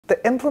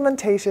The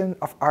implementation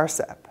of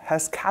RCEP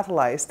has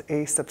catalyzed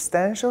a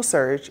substantial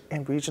surge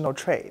in regional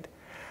trade,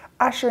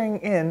 ushering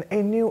in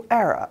a new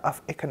era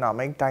of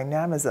economic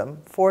dynamism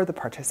for the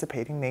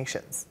participating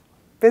nations.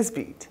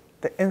 BizBeat,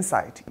 the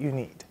insight you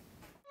need.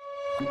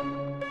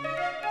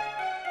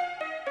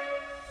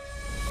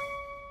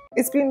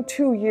 It's been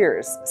 2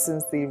 years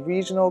since the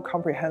Regional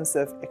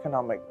Comprehensive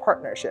Economic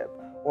Partnership,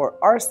 or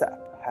RCEP,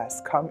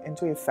 has come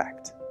into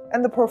effect,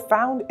 and the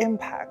profound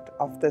impact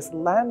of this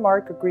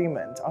landmark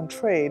agreement on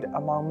trade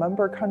among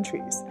member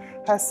countries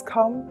has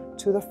come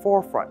to the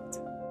forefront.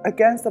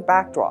 Against the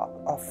backdrop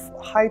of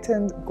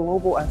heightened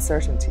global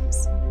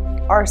uncertainties,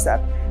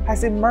 RCEP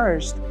has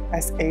emerged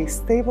as a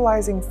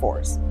stabilizing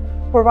force,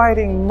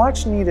 providing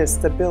much-needed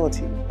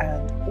stability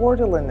and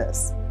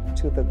orderliness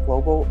to the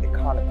global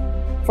economy.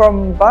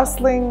 From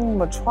bustling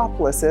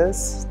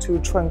metropolises to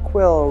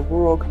tranquil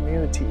rural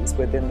communities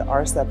within the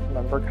RCEP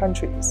member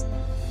countries,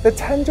 the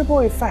tangible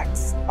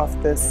effects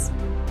of this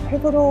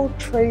pivotal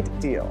trade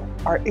deal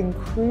are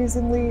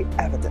increasingly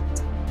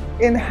evident.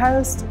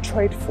 Enhanced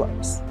trade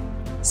flows,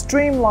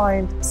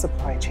 streamlined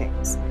supply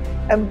chains,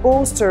 and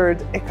bolstered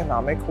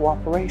economic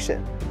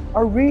cooperation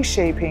are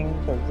reshaping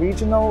the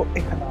regional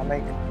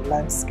economic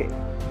landscape,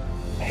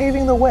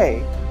 paving the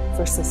way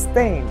for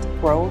sustained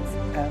growth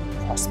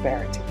and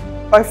prosperity.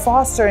 By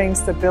fostering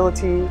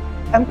stability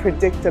and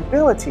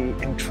predictability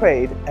in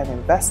trade and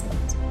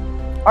investment,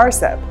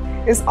 RCEP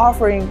is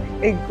offering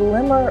a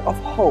glimmer of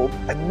hope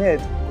amid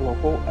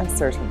global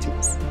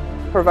uncertainties,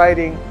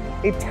 providing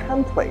a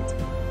template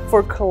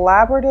for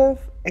collaborative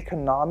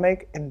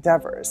economic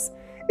endeavors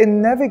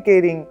in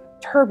navigating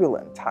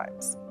turbulent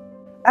times.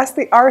 As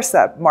the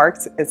RCEP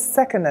marks its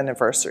second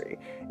anniversary,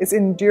 its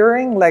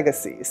enduring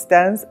legacy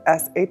stands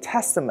as a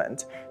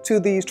testament to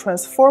the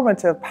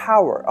transformative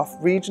power of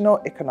regional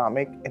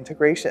economic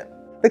integration.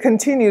 The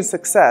continued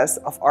success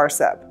of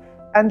RCEP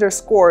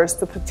underscores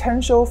the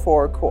potential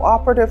for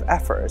cooperative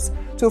efforts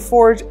to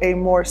forge a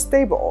more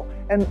stable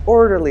and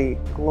orderly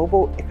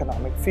global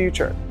economic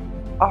future,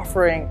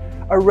 offering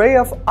a ray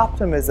of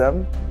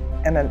optimism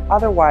in an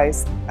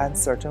otherwise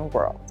uncertain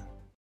world.